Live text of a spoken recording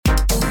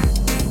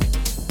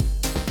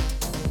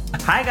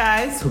Hi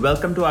guys,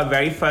 welcome to our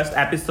very first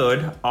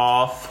episode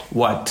of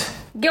what?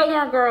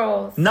 Gilmore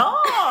Girls. No,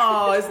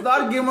 it's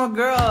not Gilmore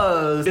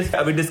Girls.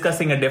 We're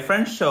discussing a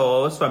different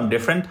shows from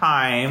different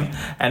time,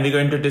 and we're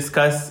going to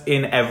discuss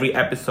in every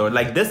episode.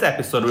 Like this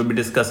episode, we'll be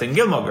discussing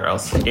Gilmore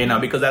Girls,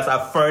 because that's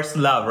our first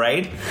love,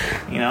 right?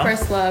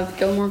 First love,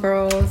 Gilmore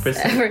Girls.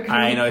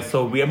 I know, it's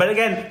so weird. But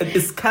again,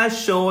 it's kind of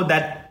show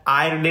that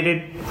I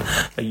related,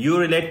 you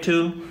relate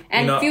to.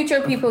 And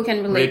future people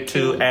can relate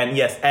to. And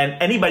yes, and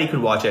anybody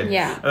could watch it.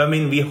 Yeah. I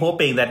mean, we're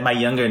hoping that my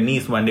younger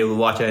niece one day will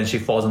watch it and she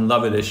falls in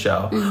love with this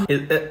show.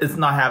 Mm-hmm. It's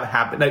not have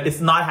happened. Like,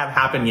 it's not have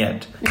happened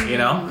yet,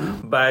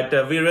 But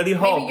we really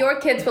hope. Maybe your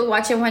kids will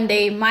watch it one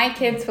day. My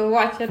kids will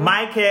watch it.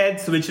 My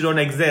kids, which don't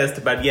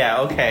exist, but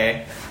yeah,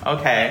 okay.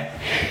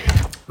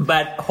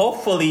 But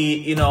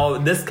hopefully,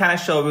 this kind of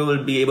show we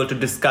will be able to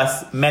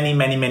discuss many,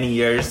 many, many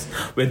years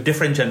with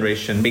different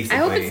generation, basically.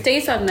 I hope it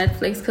stays on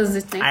Netflix because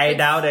it's Netflix. I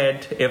doubt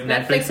it. If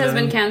Netflix has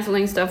been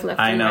canceling stuff left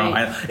and right.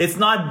 I know. It's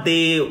not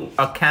they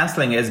are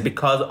canceling. It's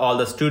because all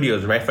the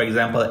studios, right? For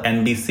example,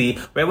 NBC.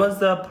 Where was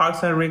the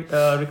Parks and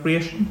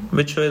Recreation?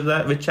 Which show is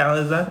that? Which channel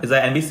is that? Is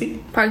that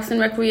NBC? Parks and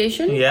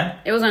Recreation? Yeah.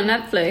 It was on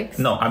Netflix.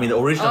 No, I mean the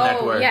original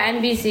network. Oh, yeah,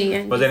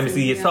 NBC. Was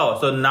NBC? Yeah.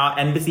 So now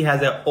NBC has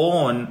their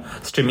own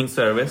streaming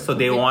service. So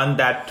they want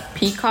that.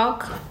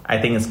 Peacock? I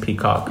think it's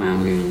Peacock. I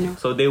don't even know.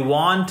 So they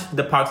want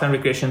the Parks and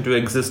Recreation to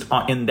exist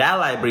in their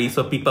library,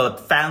 so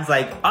fans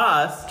like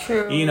us,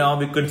 True.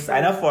 We could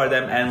sign up for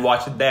them and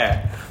watch it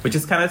there, which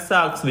is kind of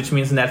sucks, which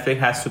means Netflix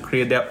has to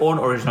create their own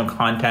original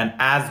content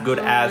as good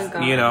as,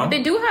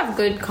 They do have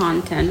good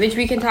content, which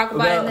we can talk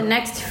about in the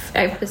next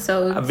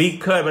episode. We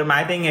could, but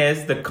my thing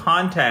is the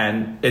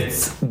content,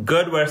 it's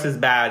good versus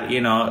bad,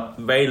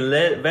 very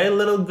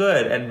little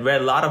good and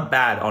very lot of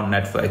bad on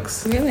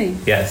Netflix. Really?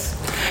 Yes.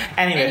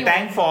 Anyway.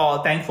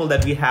 Thankful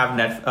that we have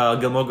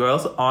Gilmore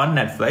Girls on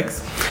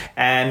Netflix,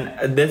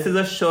 and this is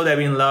a show that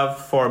we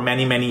loved for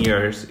many, many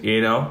years.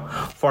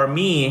 For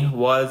me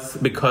was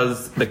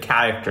because the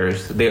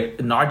characters, they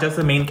not just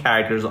the main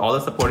characters, all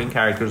the supporting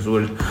characters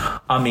were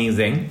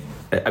amazing.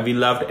 We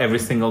loved every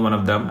single one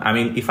of them. I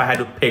mean, if I had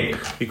to pick,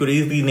 we could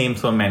easily name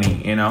so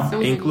many,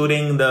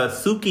 including the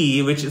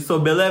Suki, which is so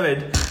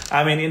beloved.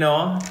 I mean,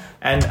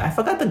 and I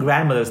forgot the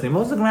grandmother's name.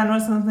 What was the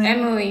grandmother's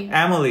name?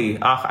 Emily.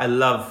 Oh, I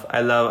love I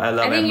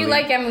think Emily. you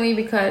like Emily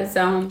because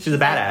she's a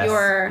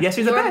badass.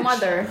 She's your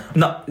mother.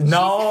 No.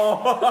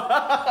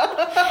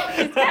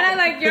 It's kind of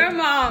like your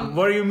mom.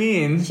 What do you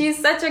mean? She's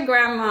such a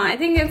grandma. I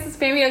think it's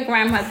maybe a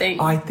grandma thing.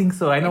 Oh, I think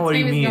so. I know what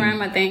you mean. It's a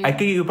grandma thing. I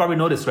think you probably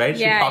noticed, right?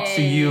 She talks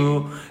to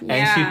you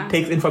and she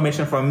takes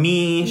information from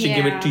me. She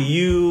give it to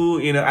you.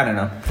 I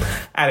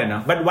don't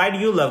know. But why do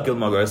you love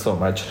Gilmore Girls so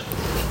much?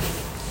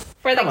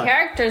 For the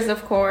characters,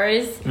 of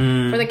course.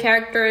 For the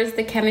characters,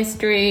 the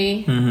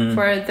chemistry,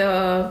 for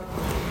the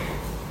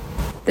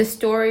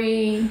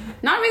story.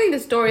 Not really the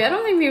story. I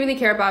don't think we really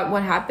care about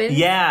what happens.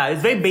 Yeah,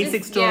 it's very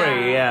basic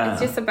story. Yeah.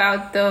 It's just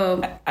about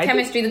the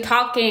chemistry, the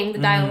talking, the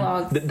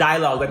dialogue. The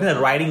dialogue. I think the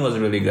writing was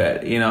really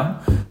good, It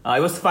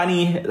was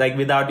funny, like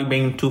without it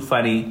being too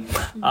funny.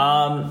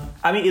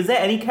 I mean, is there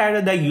any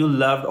character that you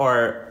loved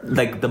or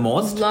like the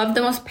most? Loved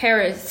the most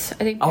Paris.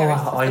 I think Paris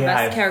is the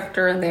best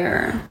character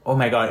there. Oh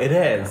my god, it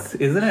is,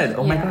 isn't it?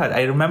 Oh my god,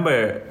 I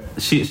remember.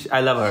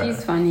 I love her.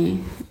 She's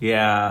funny.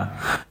 Yeah.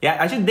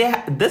 Actually,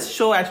 this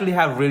show actually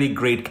have really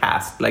great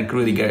cast, like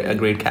really a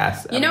great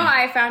cast.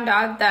 I found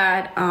out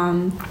that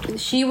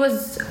she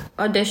was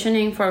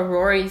auditioning for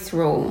Rory's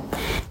role,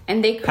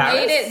 and they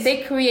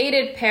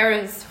created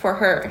Paris for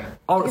her.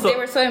 Because they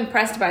were so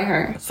impressed by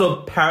her.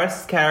 So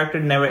Paris' character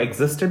never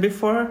existed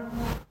before?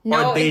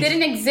 No, it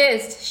didn't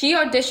exist. She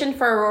auditioned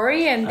for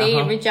Rory and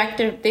they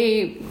rejected.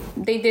 They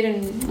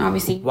didn't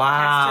obviously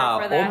cast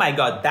her for that. Oh my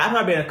god, that would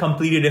have been a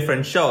completely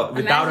different show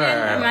without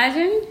her.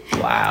 Imagine.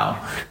 Wow.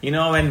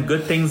 When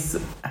good things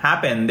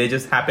happen, they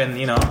just happen,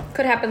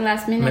 Could happen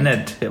last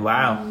minute.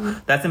 Wow.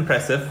 That's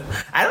impressive.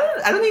 I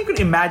don't think you could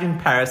imagine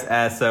Paris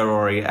as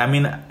Rory. I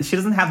mean, she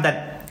doesn't have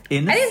that. I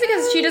think it's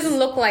because she doesn't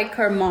look like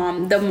her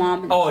mom, the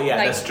mom. Oh, yeah,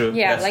 that's true.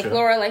 Yeah, that's true.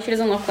 Laura, she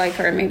doesn't look like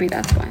her. Maybe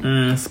that's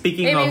why.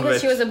 Speaking maybe of because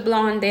which, she was a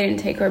blonde, they didn't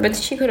take her. But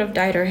she could have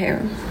dyed her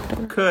hair.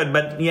 Could,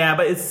 but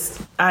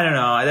it's, I don't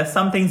know. There's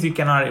some things you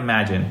cannot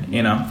imagine,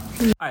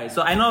 Alright,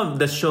 so I know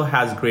the show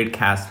has great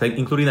cast, like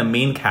including the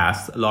main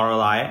cast,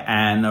 Lorelai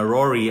and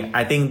Rory.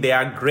 I think they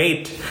are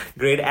great.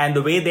 And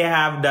the way they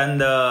have done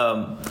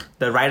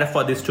the writer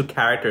for these two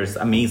characters,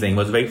 amazing.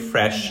 Was very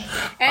fresh.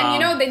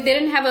 And they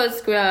didn't have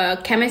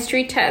a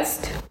chemistry test.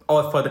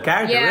 Oh, for the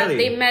character, really?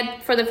 Yeah, they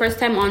met for the first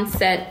time on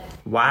set.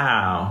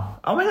 Wow.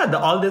 Oh my god,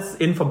 all this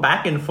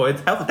back info,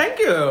 it's helpful. Thank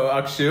you,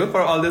 Akshu, for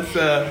all this.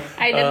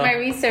 I did my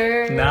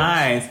research.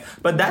 Nice.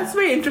 But that's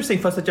very interesting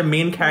for such a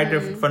main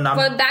character. For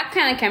that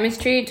kind of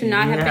chemistry to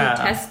not have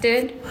been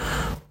tested.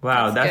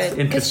 Wow, that's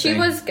interesting. Because she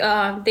was,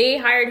 they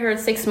hired her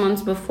 6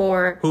 months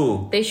before.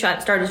 Who? They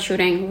started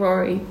shooting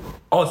Rory.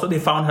 Oh, so they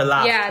found her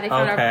last. Yeah, they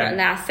found her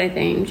last, I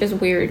think. Just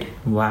weird.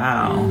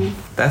 Wow.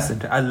 That's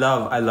interesting. I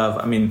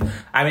love, I mean,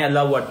 I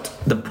love what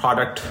the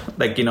product,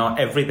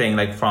 everything,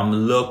 from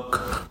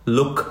look,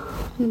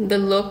 The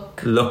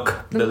look. The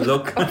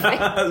look of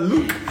it.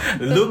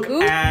 Luke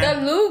and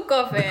the look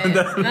of it.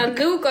 The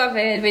look of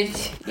it,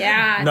 which,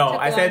 yeah. No,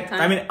 I said,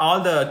 I mean,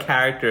 all the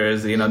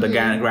characters, you know, the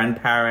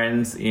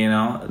grandparents, you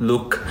know,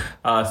 Luke,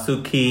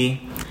 Suki,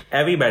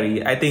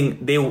 everybody, I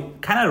think they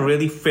kind of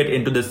really fit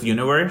into this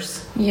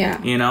universe.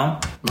 Yeah. You know?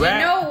 You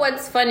know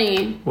what's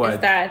funny is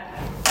that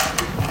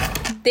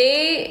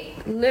they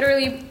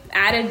literally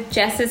added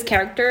Jess's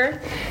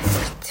character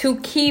to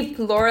keep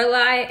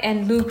Lorelai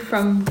and Luke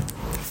from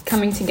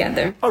coming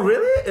together. Oh,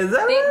 really? Is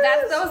that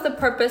that was the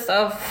purpose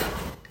of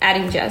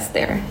adding Jess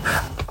there.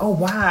 Oh,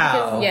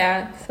 wow.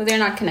 Because, so they're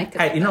not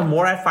connected. Hey, you know,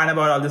 more I find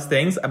about all these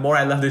things, the more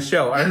I love this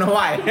show. I don't know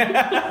why.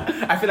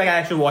 I feel like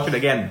I should watch it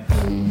again.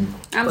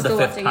 I'm still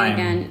watching it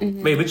again.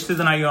 Mm-hmm. Wait, which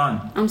season are you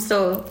on? I'm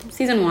still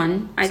season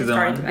 1. I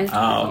started.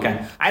 Oh,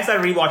 okay. I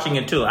started rewatching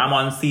it too. I'm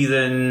on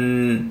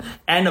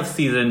end of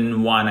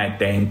season 1, I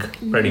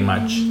think, pretty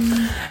much.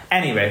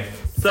 Anyway,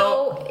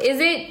 so is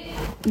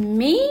it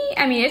me?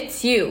 I mean,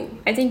 it's you.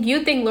 I think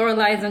you think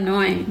Lorelai is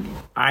annoying.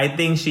 I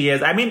think she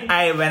is. I mean,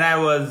 when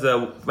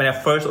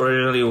I first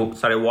originally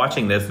started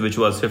watching this, which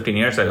was 15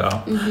 years ago,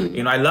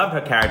 you know, I loved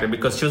her character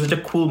because she was such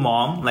a cool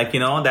mom. Like, you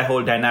know, that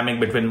whole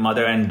dynamic between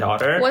mother and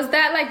daughter. Was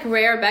that like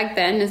rare back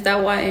then? Is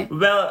that why?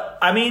 Well,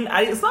 I mean,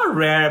 it's not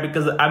rare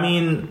because, I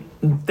mean,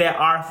 there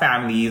are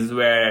families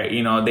where,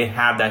 you know, they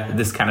have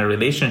this kind of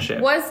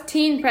relationship. Was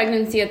teen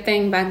pregnancy a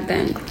thing back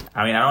then?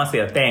 I mean, I don't want to say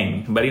a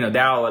thing, but, you know,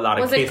 there are a lot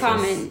of cases.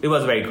 Was it common? It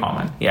was very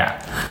common,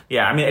 yeah.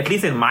 Yeah, I mean, at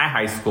least in my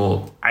high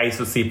school, I used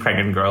to see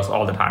pregnant girls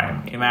all the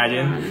time.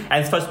 Imagine.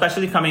 And so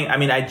especially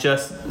I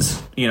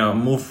just, you know,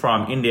 moved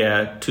from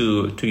India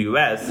to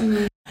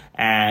US.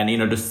 And, you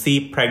know, to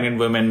see pregnant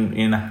women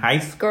in high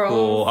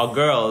school or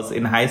girls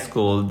in high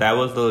school, that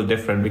was a little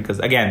different because,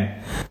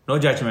 again, no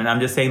judgment.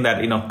 I'm just saying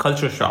that, you know,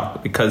 culture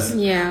shock because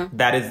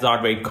that is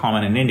not very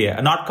common in India.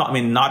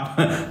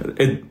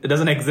 It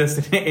doesn't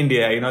exist in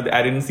India. You know,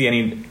 I didn't see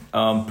any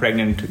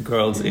pregnant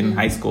girls in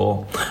high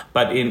school.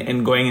 But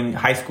in going in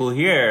high school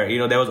here, you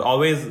know, there was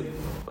always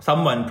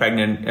someone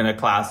pregnant in a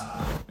class,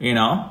 you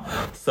know?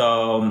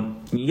 So,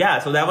 yeah,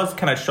 so that was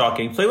kind of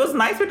shocking. So it was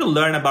nice to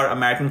learn about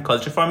American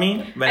culture for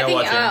me when I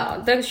watched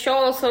it. The show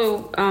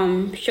also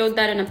showed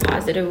that in a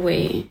positive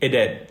way. It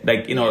did.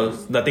 Like, you know,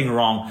 nothing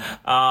wrong.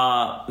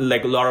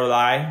 Like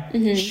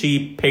Lorelai,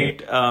 she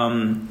picked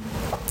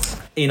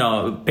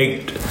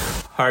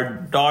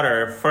her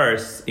daughter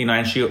first, you know,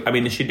 and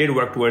she did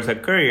work towards her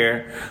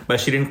career,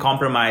 but she didn't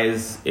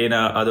compromise in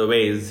other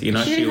ways, you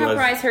know. She didn't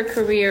compromise her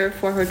career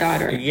for her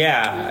daughter.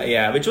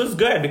 Yeah, which was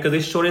good because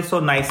they showed it so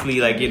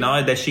nicely, like, you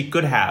know, that she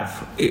could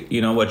have, you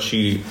know, what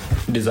she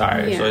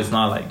desired. So it's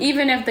not like...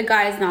 Even if the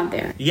guy is not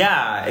there.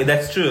 Yeah,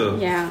 that's true.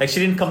 Yeah. Like, she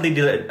didn't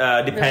completely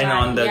depend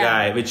on the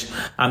guy, which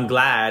I'm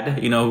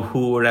glad, you know,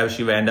 who would have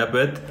she end up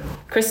with.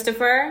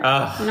 Christopher.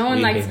 No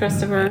one likes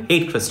Christopher. I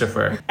hate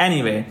Christopher.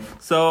 Anyway,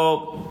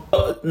 so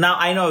now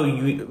I know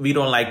we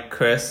don't like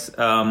Chris,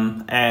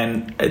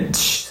 and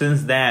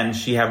since then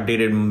she have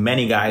dated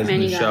many guys in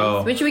the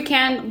show, which we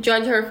can't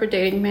judge her for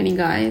dating many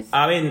guys.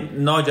 I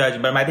mean, no judge,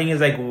 but my thing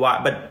is like,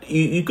 what? But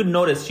you could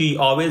notice she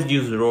always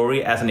used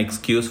Rory as an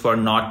excuse for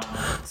not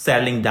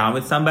settling down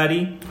with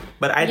somebody.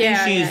 But I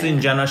think in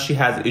general she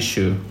has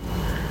issue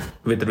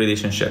with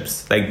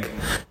relationships. Like,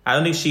 I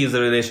don't think she is a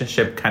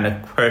relationship kind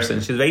of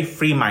person. She's very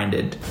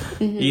free-minded.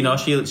 You know,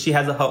 she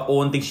has her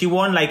own thing. She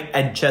won't like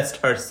adjust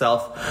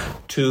herself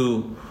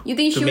to... You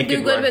think she would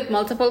do good with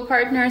multiple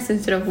partners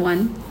instead of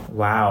one?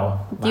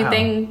 Wow. Do you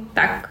think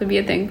that could be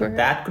a thing for her?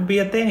 That could be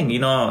a thing. You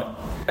know,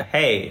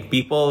 hey,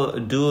 people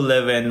do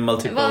live in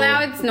multiple... Well,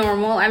 now it's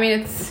normal. I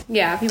mean,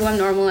 people have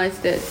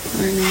normalized it.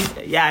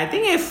 Yeah, I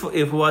think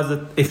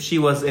if she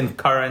was in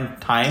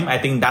current time, I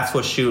think that's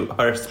what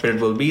her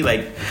spirit will be.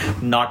 Like,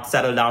 not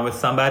settle down with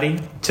somebody.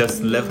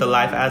 Just live the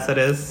life as it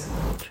is.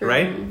 True.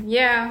 Right?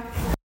 Yeah.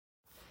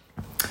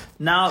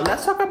 Now,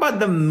 let's talk about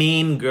the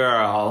main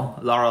girl,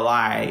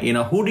 Lorelai. You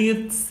know, who do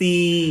you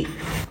see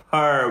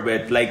her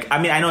with? Like,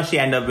 I mean, I know she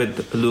ended up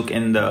with Luke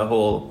in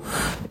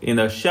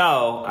the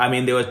show. I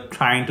mean, they were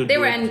trying to They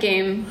were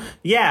endgame.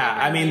 Yeah,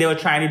 I mean, they were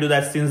trying to do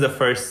that since the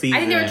first season.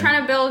 I think they were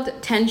trying to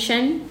build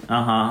tension.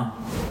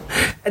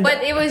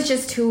 But it was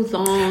just too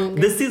long.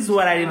 This is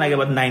what I didn't like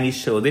about 90s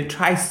shows.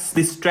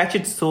 They stretch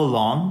it so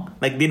long.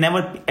 Like,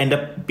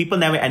 people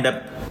never end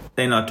up,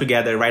 you know,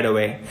 together right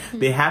away.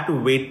 They have to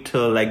wait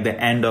till like the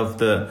end of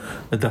the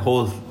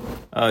whole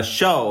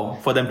show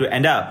for them to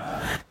end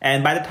up.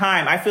 And by the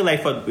time, I feel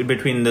like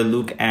between the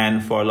Luke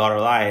and for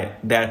Lorelai,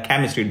 their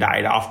chemistry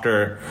died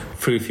after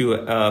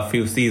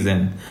few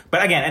seasons.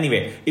 But again,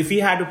 anyway, if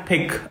you had to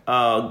pick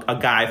a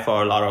guy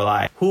for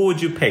Lorelai, who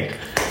would you pick?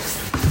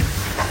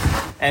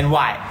 And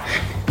why?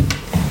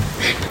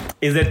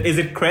 Is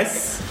it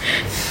Chris?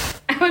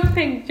 I would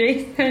pick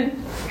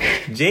Jason.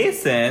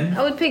 Jason?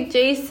 I would pick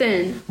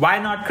Jason. Why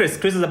not Chris?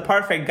 Chris is a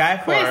perfect guy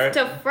for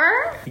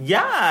Christopher?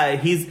 Yeah,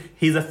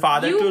 he's a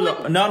father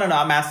No,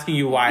 I'm asking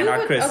you why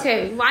not Chris.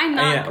 Okay, why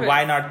not Chris?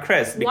 Why not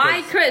Chris? Because,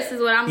 why Chris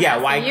is what I'm asking you. Yeah,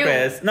 why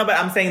Chris? No, but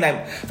I'm saying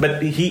that,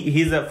 but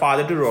he's a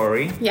father to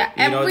Rory. Yeah,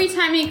 every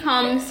time he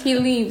comes, he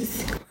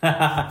leaves.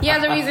 He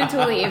has a reason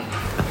to leave.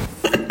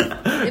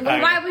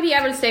 Why would he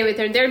ever stay with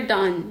her? They're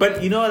done.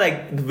 But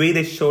like the way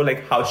they show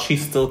like how she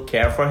still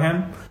cares for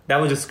him, that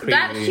was just crazy.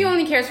 That she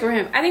only cares for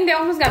him. I think they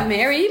almost got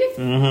married.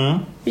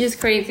 Mm-hmm. Which is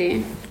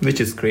crazy.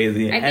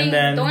 I think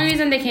the only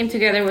reason they came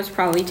together was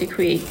probably to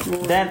create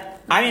more. Then,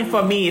 I mean,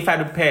 for me, if I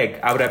had to pick,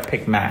 I would have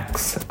picked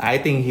Max. I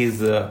think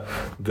he's a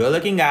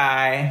good-looking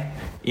guy.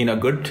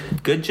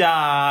 Good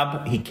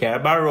job. He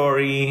cared about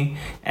Rory,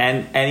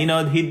 and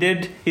he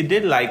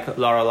did like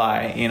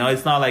Lorelai.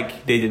 It's not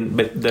like they didn't,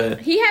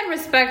 but he had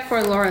respect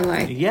for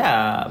Lorelai.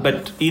 Yeah,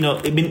 but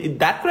I mean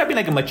that could have been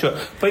like a mature,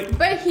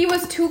 but he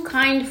was too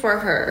kind for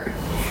her.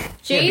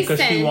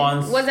 Jason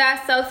was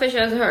as selfish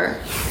as her.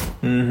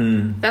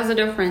 Mm-hmm. That's the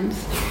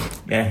difference.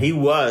 Yeah, he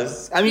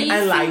was. I mean,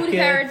 I like it. He sued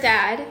her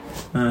dad.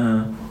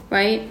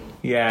 Right?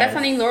 Yeah. That's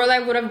something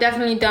Lorelai would have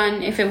definitely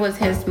done if it was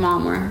his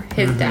mom or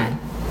his dad.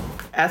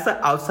 As an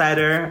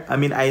outsider, I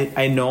mean,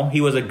 I know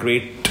he was a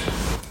great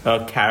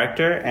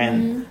character,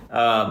 and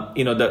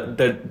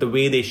the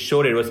way they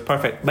showed it was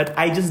perfect. But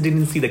I just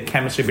didn't see the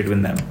chemistry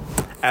between them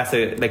as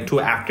two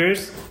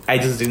actors. I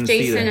just didn't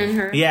see Jason and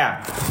her.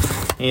 Yeah,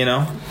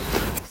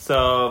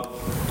 So,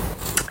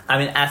 I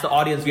mean, as an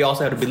audience, we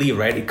also have to believe,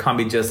 right? It can't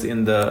be just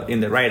in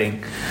the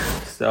writing.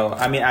 So,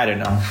 I mean, I don't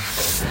know.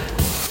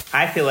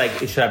 I feel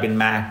like it should have been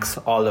Max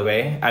all the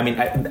way. I mean,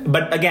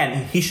 but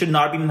again, he should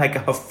not have been like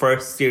her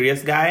first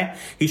serious guy.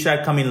 He should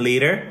have come in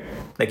later,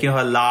 like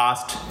her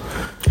last.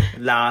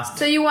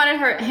 So you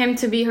wanted him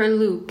to be her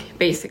Luke,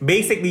 basically.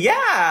 Basically,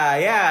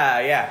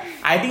 yeah.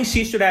 I think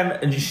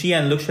she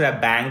and Luke should have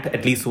banged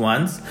at least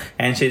once,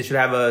 and she should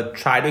have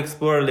try to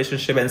explore a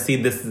relationship and see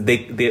this.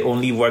 They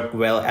only work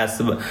well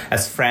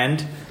as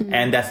friend,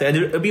 and that's it.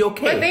 It'll be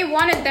okay. But they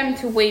wanted them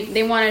to wait.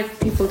 They wanted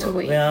people to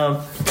wait.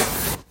 Well,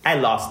 I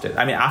lost it.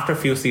 I mean, after a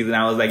few seasons,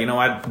 I was like, you know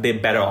what? They're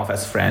better off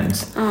as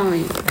friends. Oh,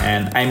 yeah.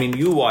 And I mean,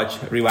 you watch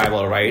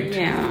Revival, right?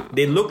 Yeah.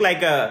 They look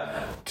like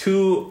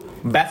two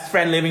best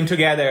friends living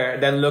together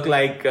that look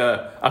like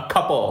a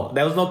couple.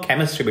 There was no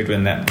chemistry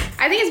between them.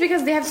 I think it's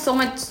because they had so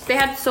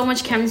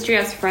much chemistry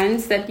as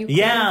friends that you couldn't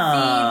see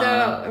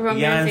the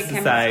romantic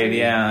chemistry. Side,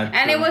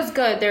 and it was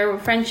good. Their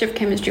friendship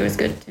chemistry was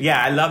good too.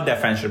 Yeah, I love their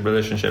friendship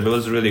relationship. It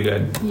was really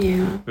good.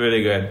 Yeah.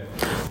 Really good.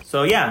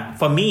 So yeah,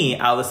 for me,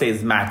 I would say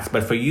it's Max,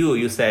 but for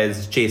you say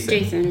it's Jason.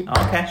 Jason.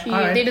 Okay. All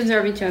right. They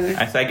deserve each other.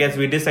 So I guess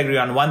we disagree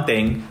on one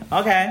thing.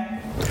 Okay.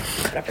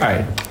 All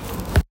right.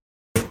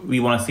 We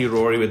want to see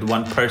Rory with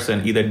one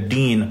person, either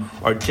Dean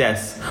or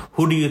Jess.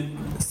 Who do you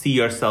see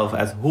yourself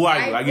as? Who are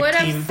you? Are you I would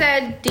have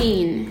said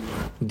Dean.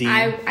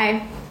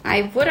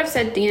 I would have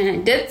said Dean,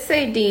 and I did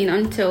say Dean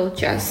until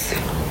Jess.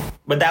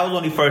 But that was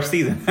only first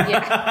season.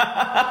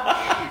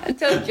 Yeah.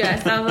 Until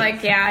Jess. I was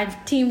like, yeah,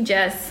 Team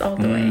Jess all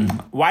the way.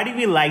 Why do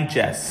we like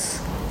Jess?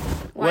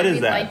 What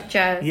is that? Like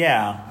Jess?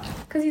 Yeah.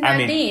 Because he's not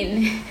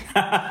Dean.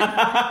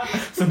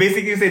 So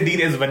basically you say Dean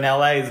is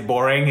vanilla, is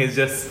boring, he's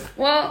just...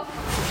 Well...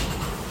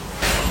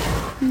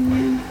 I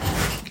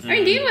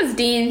mean, Dean was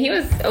Dean. He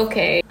was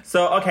okay.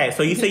 So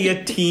you say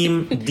you're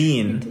Team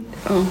Dean.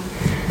 Oh.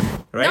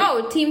 Right?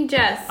 No, Team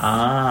Jess.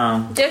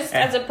 Just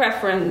as a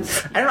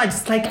preference. I don't know, I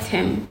just liked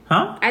him.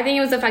 Huh? I think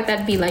it was the fact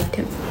that we liked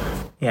him.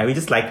 Yeah, we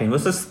just liked him. He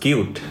was just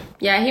cute.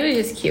 Yeah, he was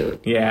just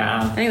cute. Yeah.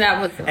 I think that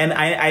was... And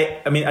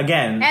I mean,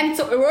 again... And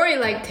so Rory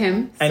liked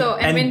him.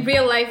 And in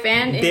real life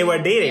and... They were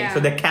dating, so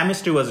the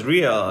chemistry was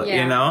real,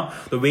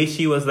 The way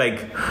she was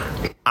like,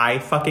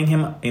 eye-fucking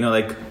him,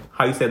 like,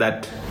 how you say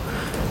that...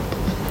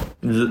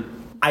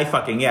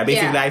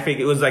 basically I think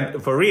it was like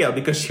for real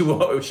because she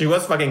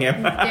was fucking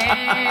him.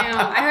 Damn,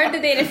 I heard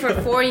they dated for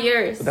 4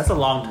 years. That's a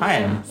long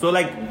time. So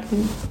like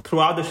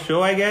throughout the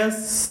show, I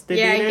guess I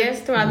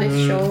guess throughout the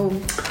show.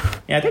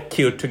 Yeah, they're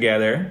cute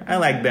together. I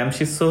like them.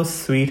 She's so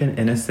sweet and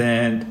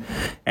innocent,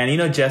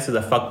 and Jess is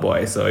a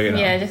fuckboy, so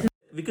Yeah,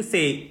 you could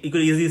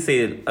easily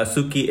say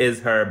Suki is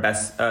her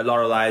best,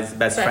 Lorelai's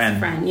best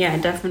friend. Yeah,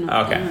 definitely.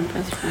 Okay.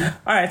 Best friend.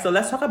 All right, so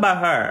let's talk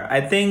about her.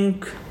 I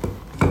think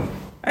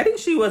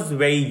she was a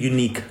very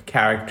unique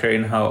character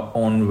in her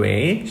own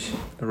way,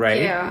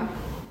 right?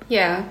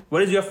 Yeah.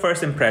 What is your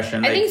first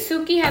impression? I think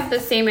Suki had the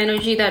same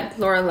energy that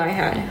Lorelai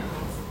had.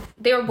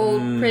 They were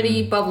both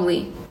pretty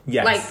bubbly.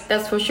 Yes. Like,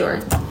 that's for sure.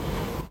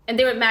 And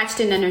they were matched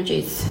in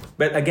energies.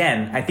 But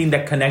again, I think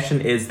that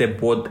connection is they're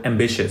both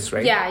ambitious,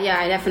 right?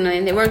 Yeah, definitely.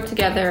 And they worked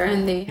together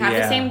and they had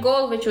the same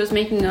goal, which was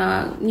making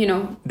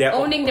owning their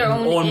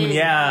own end.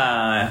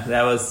 Yeah,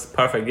 that was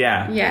perfect.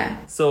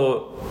 Yeah.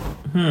 So,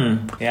 I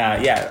mean,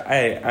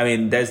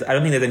 I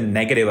don't think there's a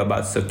negative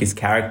about Suki's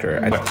character.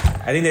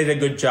 I think they did a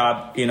good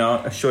job,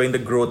 showing the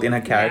growth in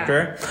her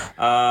character.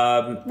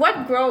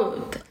 What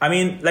growth? I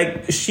mean,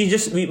 like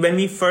when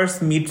we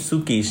first meet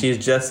Suki, she's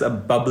just a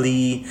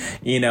bubbly,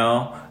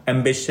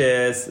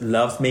 ambitious,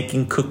 loves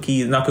making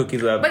cookies, not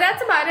cookies, but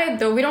that's about it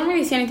though. We don't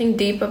really see anything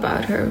deep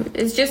about her.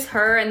 It's just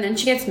her, and then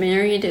she gets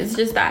married. It's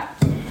just that.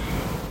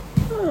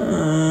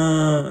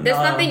 There's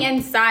nothing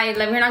inside.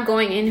 Like, we're not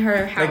going in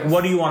her house. Like,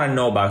 what do you want to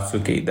know about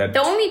Suki? That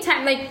the only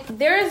time, like,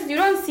 you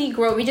don't see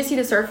growth. We just see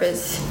the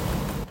surface.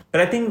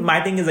 But I think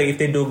my thing is, like, if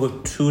they do go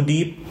too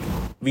deep,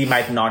 we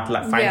might not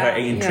find her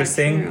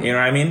interesting. You know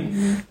what I mean?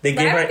 Mm-hmm. They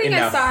gave her enough. I don't think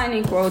I saw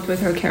any growth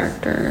with her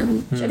character.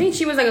 I think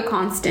she was like a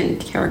constant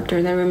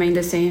character that remained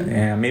the same.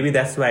 Yeah, maybe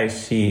that's why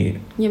she...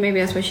 Yeah, maybe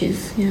that's why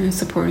she's a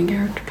supporting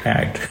character.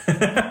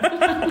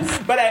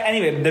 But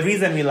anyway, the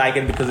reason we like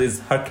it because it's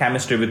her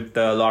chemistry with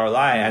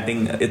Lorelai. I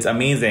think it's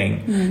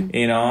amazing. Mm.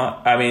 You know,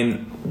 I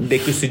mean, they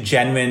could see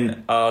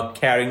genuine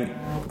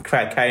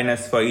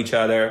caringness for each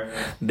other.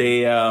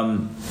 They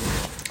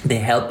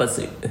help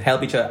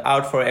each other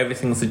out for every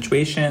single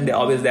situation. They're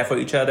always there for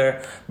each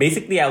other.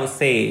 Basically, I would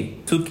say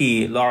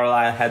Tuki,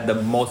 Lorelai had the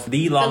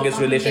longest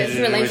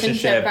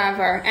relationship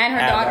ever, and her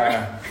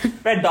daughter.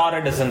 Her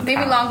daughter doesn't maybe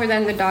count. Longer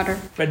than the daughter.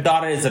 Her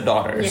daughter is a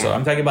daughter, so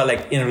I'm talking about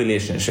like in a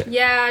relationship.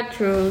 Yeah,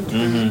 true.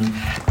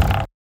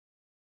 Mm-hmm.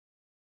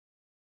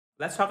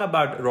 Let's talk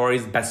about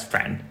Rory's best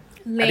friend.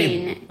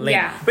 Lane.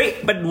 Yeah.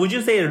 Wait, but would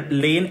you say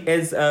Lane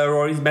is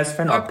Rory's best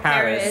friend or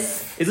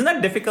Paris? Isn't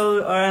that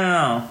difficult? I don't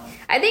know.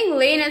 I think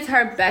Lane is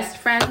her best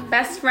friend,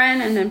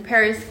 and then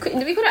Paris.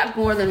 We could have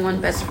more than one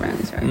best friend,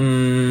 right?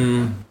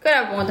 Could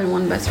have more than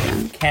one best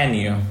friend. Can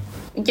you?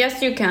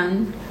 Yes, you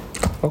can.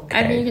 Okay.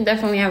 I think you can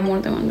definitely have more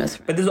than one best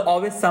friend. But there's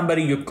always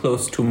somebody you're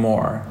close to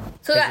more.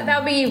 So that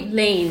would be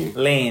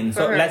Lane.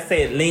 So let's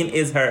say Lane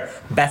is her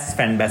best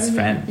friend.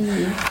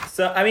 Mm-hmm.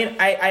 So, I mean,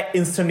 I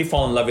instantly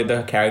fall in love with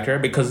her character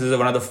because this is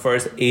one of the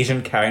first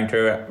Asian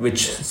character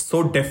which is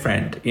so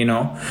different, you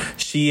know.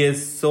 She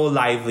is so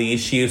lively.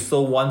 She is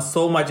wants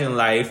so much in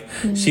life.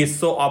 Mm-hmm. She is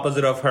so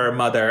opposite of her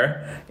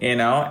mother, you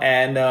know.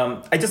 And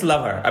I just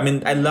love her. I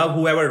mean, I love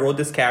whoever wrote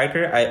this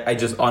character. I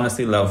just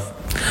honestly love.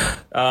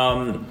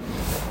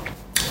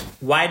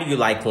 Why do you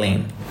like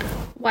Lane?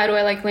 Why do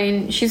I like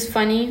Lane? She's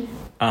funny.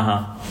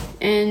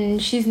 And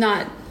she's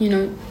not,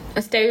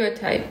 a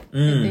stereotype.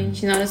 I think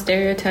she's not a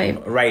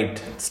stereotype.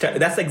 Right.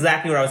 That's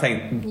exactly what I was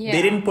saying. Yeah.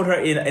 They didn't put her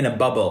in a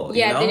bubble.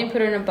 Yeah, you know? They didn't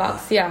put her in a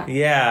box. Yeah.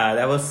 Yeah,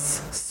 that was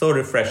so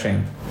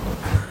refreshing.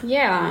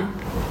 Yeah.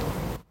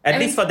 At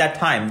least for that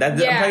time. I'm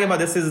talking about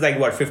this is like,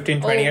 what,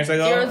 15, 20 years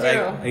ago?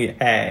 0. Like,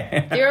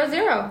 hey.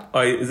 0. Oh,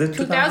 is it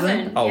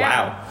 2000? Oh,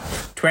 wow.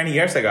 20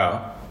 years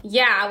ago.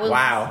 Yeah, I was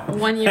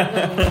 1 year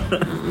old.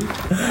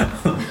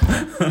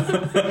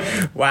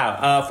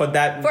 Wow. For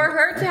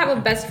her to have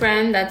a best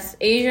friend that's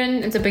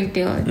Asian, it's a big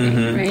deal, I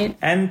think, right?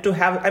 And to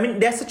have,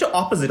 they're such an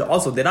opposite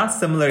also. They're not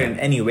similar in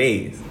any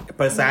way,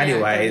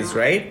 personality-wise,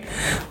 right?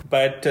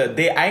 But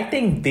I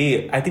think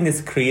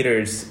these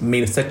creators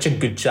made such a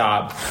good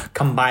job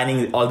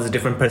combining all this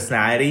different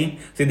personality.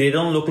 So they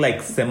don't look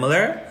like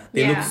similar.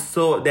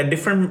 They're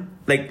different.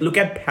 Like, look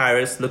at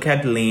Paris, look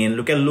at Lane,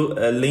 look at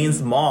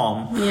Lane's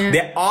mom. Yeah.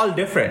 They're all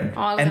different.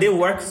 They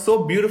work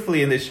so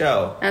beautifully in the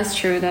show. That's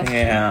true.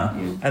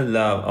 I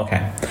love,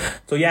 okay.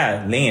 So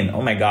yeah, Lane,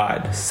 oh my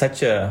God,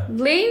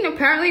 Lane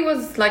apparently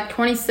was like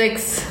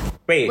 26.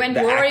 Wait, when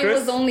Rory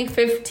was only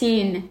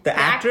 15. The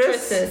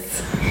actress?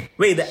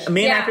 Wait, the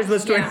main actress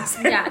was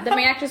 26? Yeah, the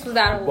main actress was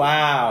that old.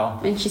 Wow.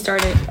 And she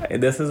started.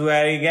 This is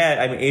where you get,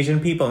 Asian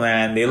people,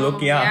 man, they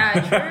look young. Yeah,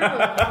 true.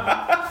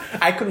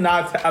 I could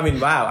not,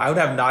 wow, I would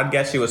have not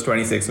guessed she was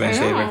 26 when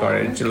she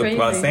recorded. She looked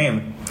about the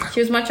same. She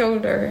was much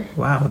older.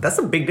 Wow, that's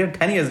a big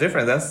 10 years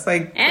difference. That's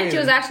like... And she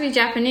was actually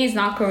Japanese,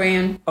 not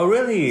Korean. Oh,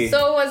 really?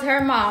 So was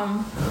her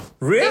mom.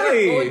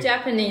 Really? They were both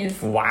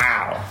Japanese.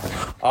 Wow.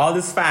 All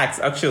these facts.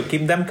 Actually,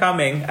 keep them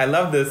coming. I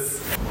love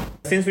this.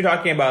 Since we're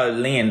talking about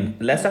Lane,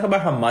 let's talk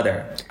about her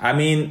mother.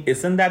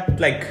 Isn't that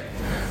like...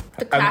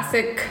 The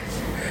classic...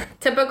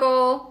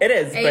 Typical it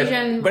is,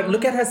 Asian. But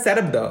look at her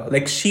setup though.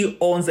 Like, she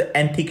owns an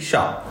antique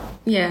shop.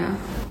 Yeah.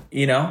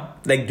 You know?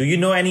 Like, do you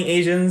know any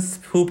Asians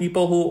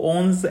people who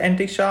owns the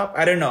antique shop?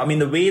 I don't know.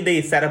 The way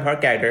they set up her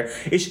character,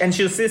 and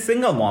she's a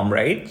single mom,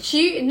 right?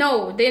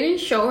 No, they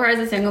didn't show her as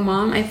a single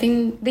mom. I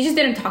think they just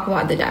didn't talk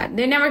about the dad.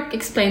 They never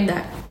explained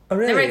that. Oh,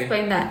 really? Never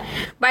explained that.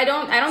 But I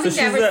don't think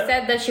they ever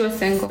said that she was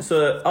single.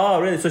 So,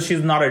 really? So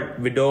she's not a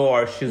widow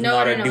or she's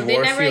not a divorcee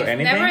or anything?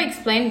 They never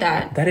explained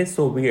that. That is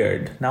so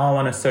weird. Now I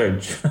want to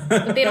search. But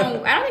I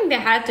don't think they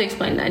had to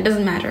explain that. It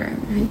doesn't matter.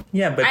 Right?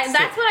 Yeah, but...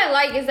 that's what I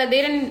like, is that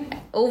they didn't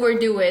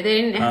overdo it.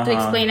 They didn't have to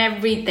explain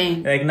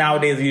everything. Like,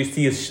 nowadays you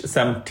see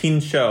some teen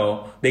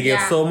show, they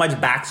give so much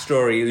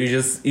backstory.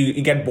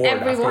 You get bored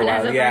after a while. Everyone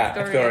has a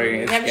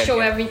backstory. You have to show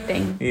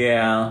everything.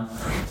 Yeah.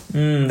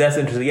 That's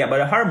interesting. Yeah,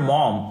 but her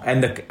mom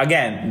and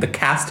the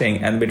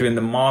casting and between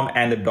the mom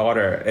and the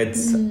daughter,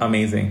 it's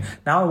amazing.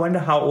 Now I wonder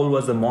how old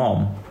was the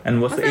mom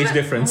and what's the age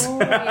difference? Oh,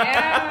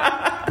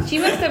 yeah. She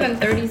must have been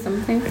 30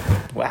 something.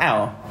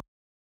 Wow.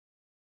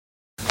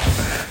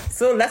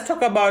 So let's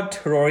talk about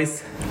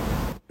Rory's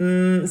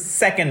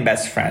second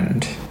best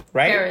friend,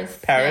 right?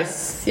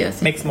 Paris.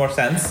 Yes. Makes more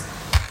sense.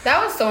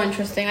 That was so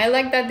interesting. I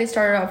like that they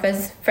started off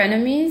as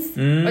frenemies.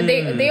 Or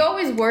they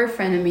always were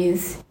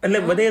frenemies.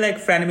 Were they like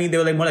frenemies? They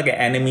were like more like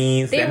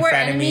enemies. They were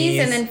enemies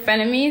and then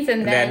frenemies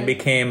and then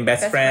became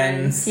best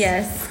friends.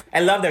 Yes.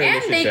 I love their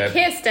relationship. And they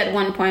kissed at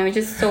one point, which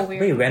is so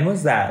weird. Wait, when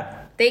was that?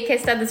 They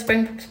kissed at the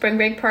spring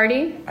break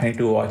party. I need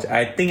to watch.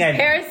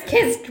 Paris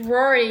kissed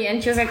Rory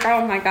and she was like,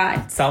 oh my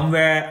God.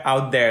 Somewhere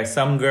out there,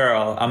 some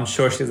girl, I'm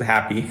sure she's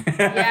happy. They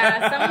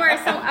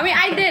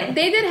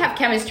did have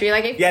chemistry.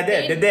 Like, they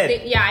did. I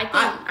think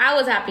I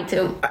was happy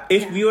too.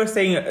 If we were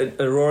saying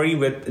Rory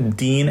with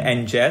Dean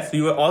and Jess,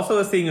 we were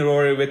also seeing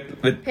Rory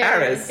with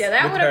Paris. Yeah,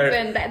 that would have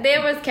been,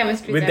 there was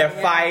chemistry with their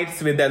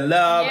fights, with their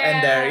love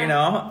and their,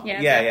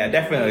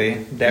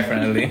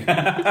 definitely.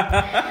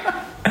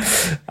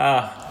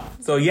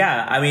 So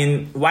yeah, I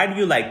mean, why do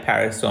you like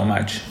Paris so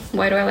much?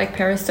 Why do I like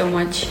Paris so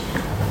much?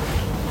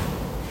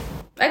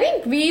 I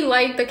think we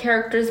like the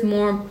characters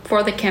more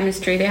for the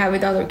chemistry they have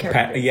with other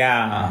characters.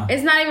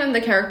 It's not even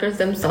the characters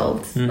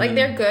themselves. Mm-hmm. Like,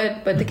 they're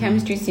good, but the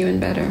chemistry's even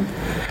better.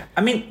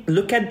 I mean,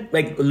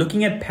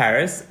 looking at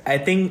Paris, I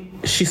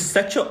think she's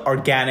such an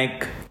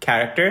organic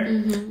character.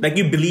 Mm-hmm. Like,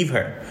 you believe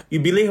her. You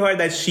believe her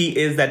that she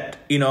is that,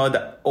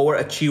 the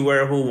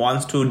overachiever who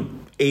wants to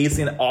ace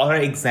in all her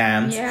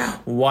exams,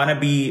 wanna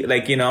be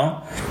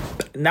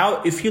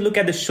now if you look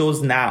at the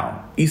shows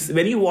now,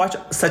 when you watch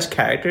such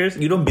characters,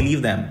 you don't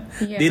believe them.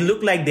 They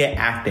look like they're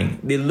acting,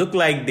 they look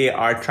like they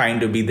are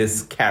trying to be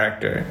this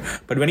character,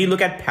 but when you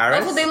look at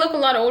Paris, also they look a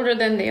lot older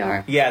than they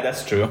are.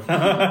 That's true.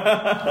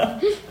 I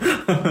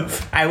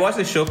watched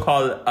a show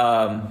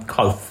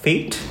called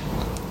Fate.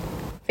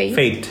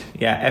 Fate,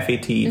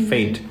 F-A-T, mm-hmm.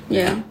 Fate.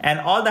 Yeah.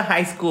 And all the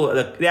high school,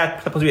 they are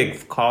supposed to be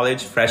like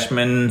college,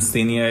 freshmen,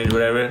 seniors,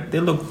 whatever. They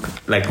look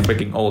like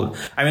freaking old.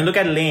 I mean, look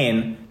at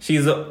Lane.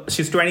 She's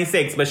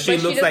 26, but she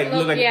looks like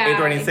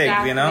 26,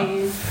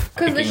 exactly.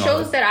 Because the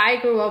shows that I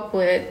grew up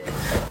with,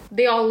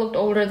 they all looked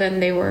older than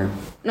they were.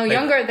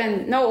 Older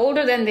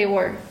than they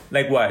were.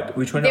 Like what?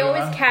 Which one? They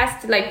always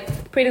cast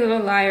like Pretty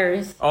Little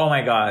Liars. Oh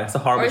my God, it's a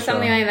horrible show. Or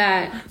something like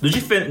that.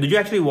 Did you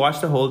actually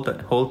watch the whole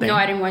thing? No,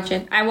 I didn't watch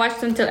it. I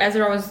watched until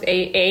Ezra was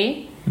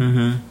A.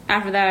 Mm-hmm.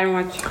 After that, I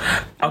didn't watch.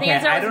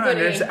 I don't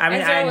understand. I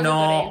mean, I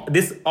know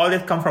all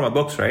this come from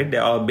books, right?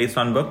 They're all based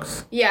on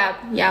books. Yeah,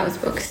 it was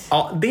books.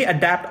 They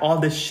adapt all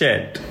this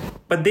shit,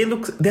 but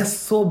they're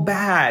so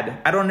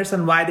bad. I don't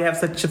understand why they have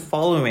such a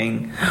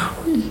following.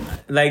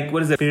 Like,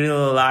 what is it? Pretty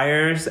Little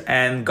Liars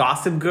and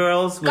Gossip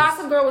Girls.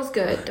 Gossip Girl was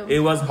good. It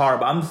was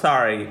horrible. I'm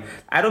sorry.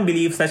 I don't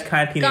believe such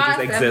kind of teenagers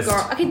exist.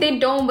 Girl. Okay, they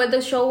don't, but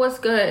the show was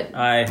good.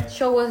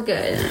 Show was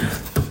good.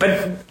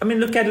 But, I mean,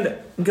 look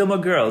at Gilmore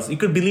Girls. You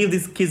could believe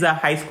these kids are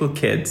high school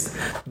kids.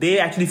 They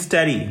actually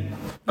study.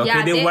 Okay,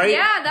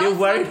 that was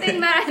one thing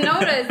that I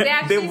noticed. They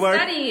actually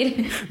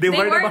studied. They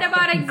worried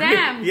about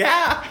exams.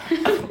 Yeah.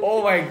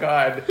 Oh my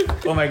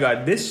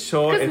God. This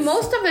show because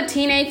most of the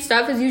teenage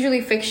stuff is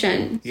usually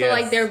fiction. So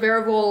like they're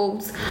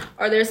werewolves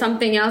or there's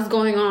something else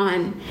going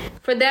on.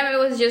 For them, it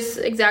was just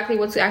exactly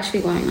what's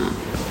actually going on.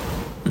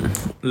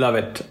 Love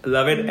it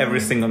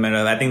every single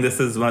minute. I think this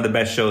is one of the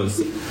best shows.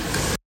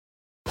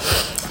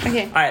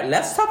 Okay. All right,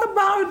 let's talk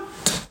about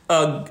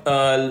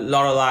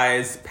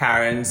Lorelai's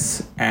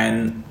parents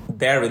and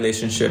their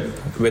relationship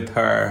with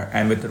her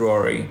and with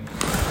Rory.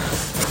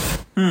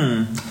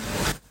 I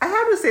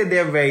have to say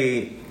they're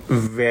very,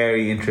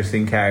 very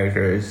interesting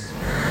characters.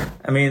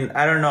 I mean,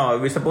 I don't know.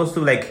 We're supposed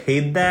to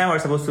hate them or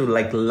supposed to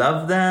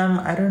love them?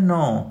 I don't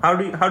know. How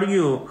do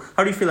you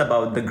feel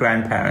about the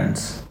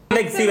grandparents?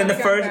 See, when the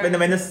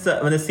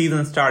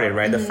season started,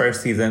 right? Mm-hmm. The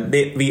first season,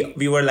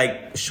 we were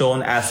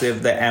shown as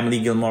if the Emily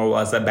Gilmore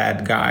was a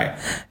bad guy.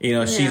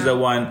 She's the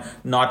one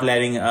not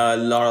letting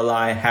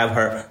Lorelai have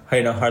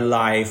her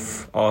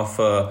life of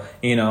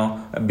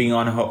being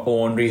on her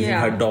own, raising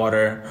her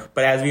daughter.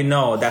 But as we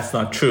know, that's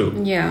not true.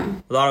 Yeah,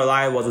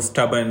 Lorelai was a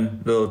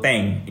stubborn little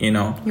thing.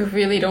 You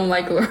really don't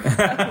like her.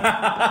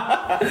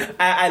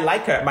 I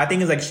like her. My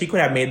thing is she could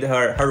have made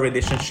her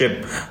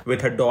relationship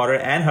with her daughter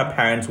and her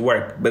parents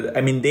work. But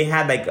I mean, they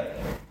had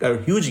a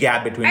huge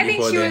gap between. I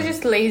think she was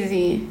just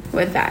lazy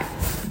with that.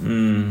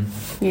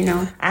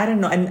 I don't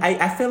know, and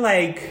I feel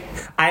like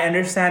I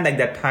understand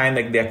that time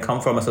they come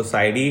from a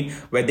society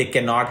where they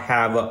cannot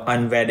have an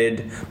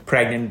unwedded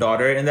pregnant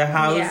daughter in the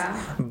house,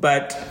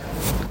 but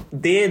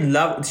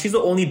she's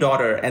the only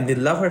daughter and they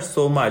love her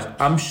so much.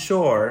 I'm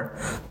sure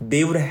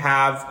they would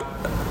have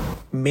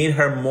made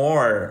her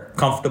more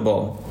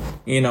comfortable,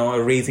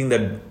 raising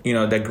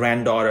the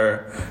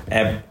granddaughter.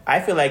 I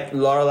feel like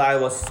Lorelai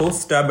was so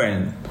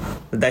stubborn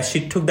that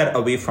she took that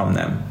away from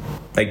them.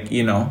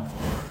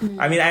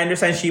 I mean, I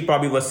understand she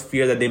probably was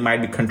feared that they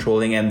might be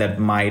controlling and that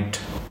might,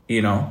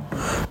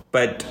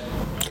 but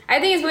I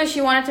think it's because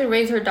she wanted to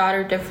raise her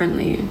daughter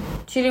differently.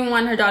 She didn't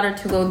want her daughter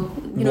to go,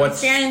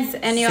 experience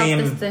any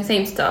of the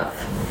same stuff.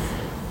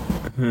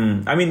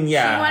 I mean,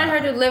 yeah. She wanted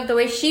her to live the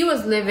way she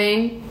was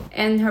living,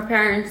 and her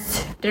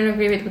parents didn't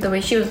agree with the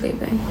way she was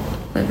living.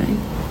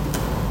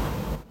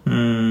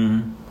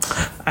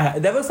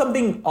 there was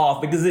something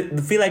off because I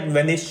feel like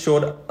when they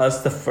showed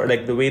us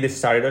the way they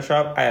started the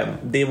show,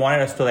 they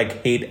wanted us to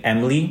like hate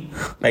Emily.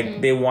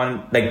 Like they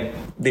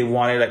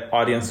wanted like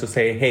audience to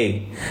say,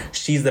 hey,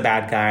 she's the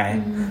bad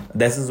guy.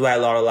 This is why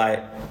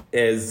Lorelai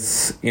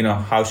is,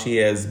 how she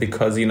is,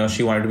 because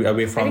she wanted to be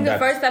away from that. I think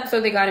the first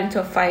episode they got into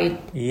a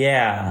fight.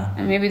 Yeah.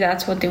 And maybe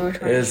that's what they were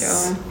trying to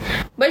show.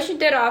 But she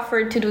did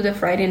offer to do the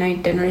Friday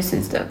night dinners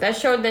and stuff. That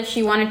showed that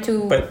she wanted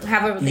to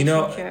have a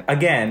relationship.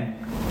 Again,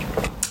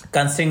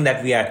 considering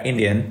that we are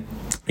Indian,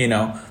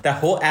 the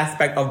whole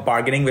aspect of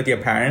bargaining with your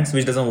parents,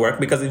 which doesn't work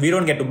because we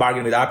don't get to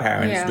bargain with our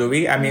parents, do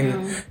we? I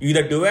mean, you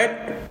either do it,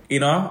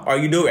 or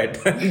you do it.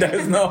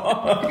 there's no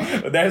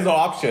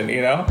option,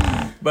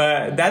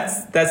 But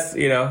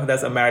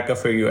that's America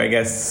for you, I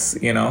guess.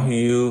 You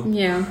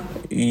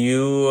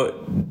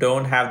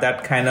don't have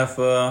that kind of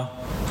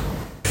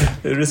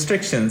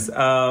restrictions.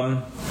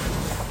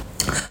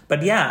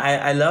 But yeah,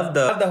 I love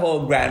the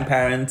whole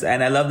grandparents,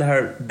 and I love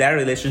their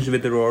relationship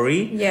with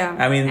Rory. Yeah,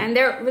 I mean, and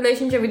their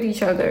relationship with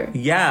each other.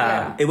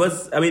 Yeah, it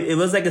was. I mean, it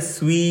was like a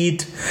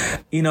sweet,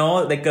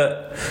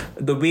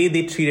 the way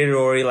they treated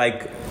Rory,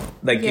 it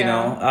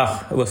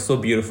was so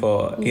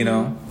beautiful.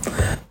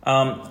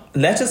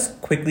 Let's just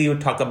quickly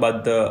talk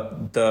about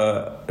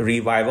the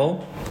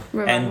revival.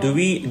 And do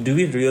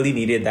we really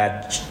needed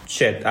that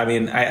shit? I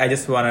mean, I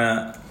just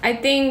wanna. I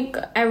think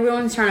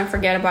everyone's trying to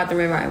forget about the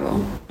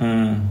revival.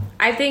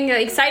 I think the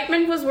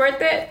excitement was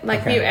worth it.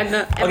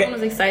 Everyone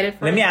was excited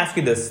for it. Let me ask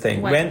you this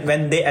thing. When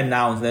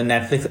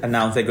Netflix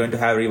announced they're going to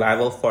have a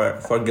revival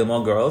for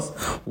Gilmore Girls,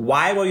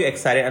 why were you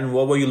excited and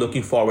what were you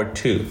looking forward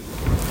to?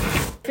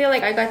 I feel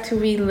like I got to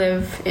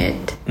relive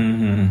it.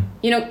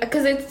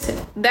 Because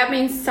that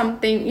means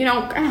something, I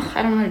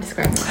don't know how to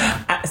describe it.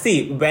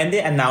 See, when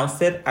they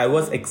announced it, I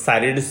was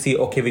excited to see,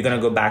 okay, we're going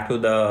to go back to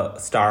the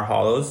Stars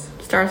Hollows,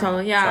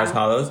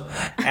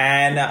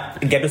 and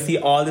get to see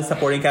all the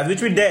supporting cast,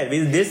 which we did.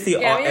 We did see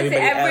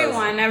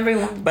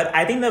everyone. But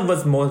I think that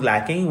was most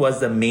lacking was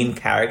the main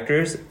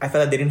characters. I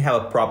felt like they didn't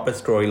have a proper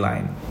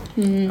storyline.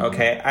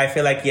 Okay, I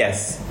feel like,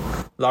 yes,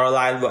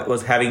 Lorelai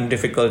was having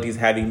difficulties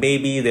having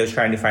babies. They were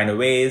trying to find a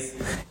ways,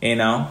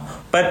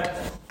 But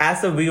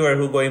as a viewer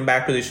who going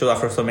back to the show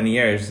after so many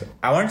years,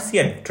 I want to see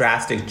a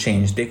drastic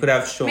change. They could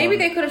have shown... Maybe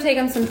they could have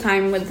taken some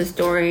time with the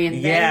story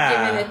and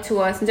then given it to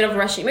us instead of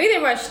rushing. Maybe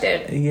they rushed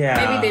it. Yeah.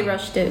 Maybe they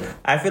rushed it.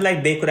 I feel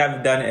like they could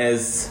have done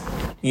is...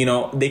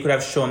 they could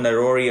have shown that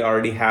Rory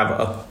already have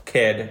a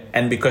kid,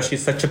 and because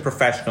she's such a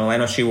professional, I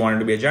know she wanted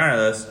to be a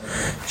journalist,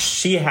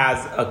 she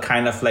has a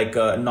kind of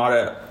not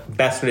a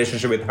best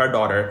relationship with her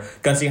daughter,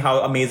 considering how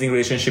amazing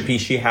relationship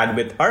she had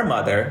with her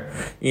mother.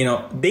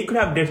 They could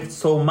have did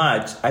so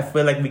much. I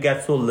feel like we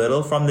get so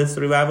little from this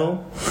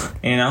revival,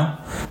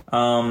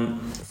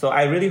 so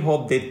I really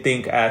hope they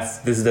think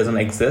as this doesn't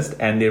exist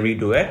and they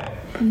redo it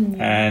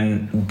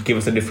and give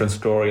us a different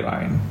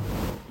storyline.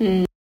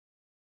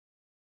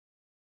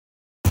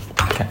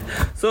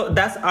 So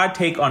that's our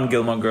take on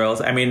Gilmore Girls.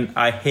 I mean,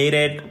 I hate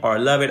it or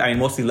love it. I mean,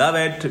 mostly love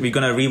it. We're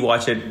going to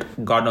rewatch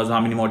it God knows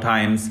how many more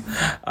times.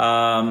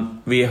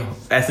 We,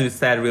 as we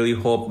said, really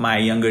hope my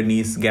younger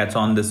niece gets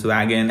on this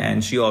wagon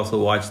and she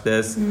also watched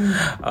this.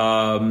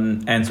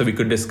 And so we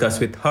could discuss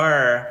with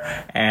her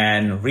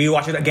and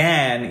rewatch it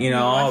again, we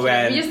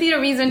just need a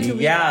reason to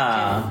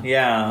rewatch it.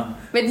 Yeah.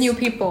 With new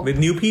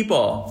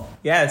people.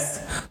 Yes.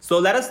 So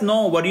let us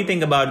know what do you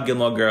think about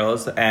Gilmore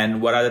Girls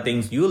and what are the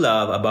things you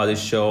love about this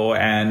show,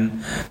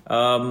 and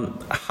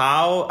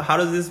how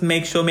does this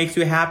show makes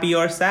you happy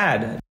or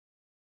sad?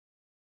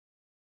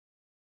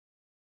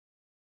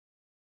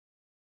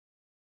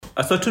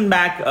 So tune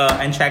back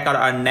and check out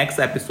our next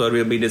episode.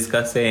 We'll be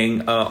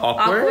discussing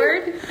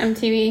Awkward.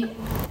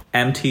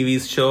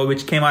 MTV's show,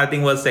 which came out, I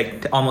think, was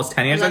almost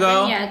 10 years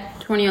ago. Yeah,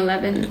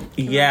 2011.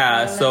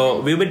 Yeah,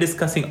 so we'll be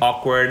discussing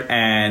Awkward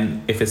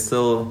and if it's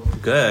still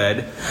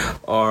good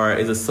or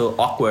is it still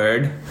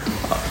awkward.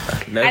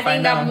 I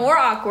think got more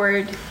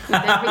awkward with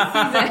every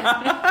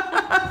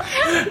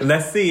season.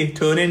 Let's see.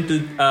 Tune in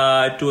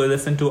to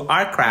listen to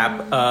our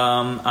crap.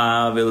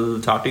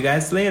 We'll talk to you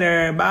guys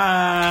later.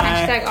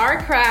 Bye.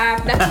 #our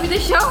crap. That should be the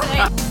show.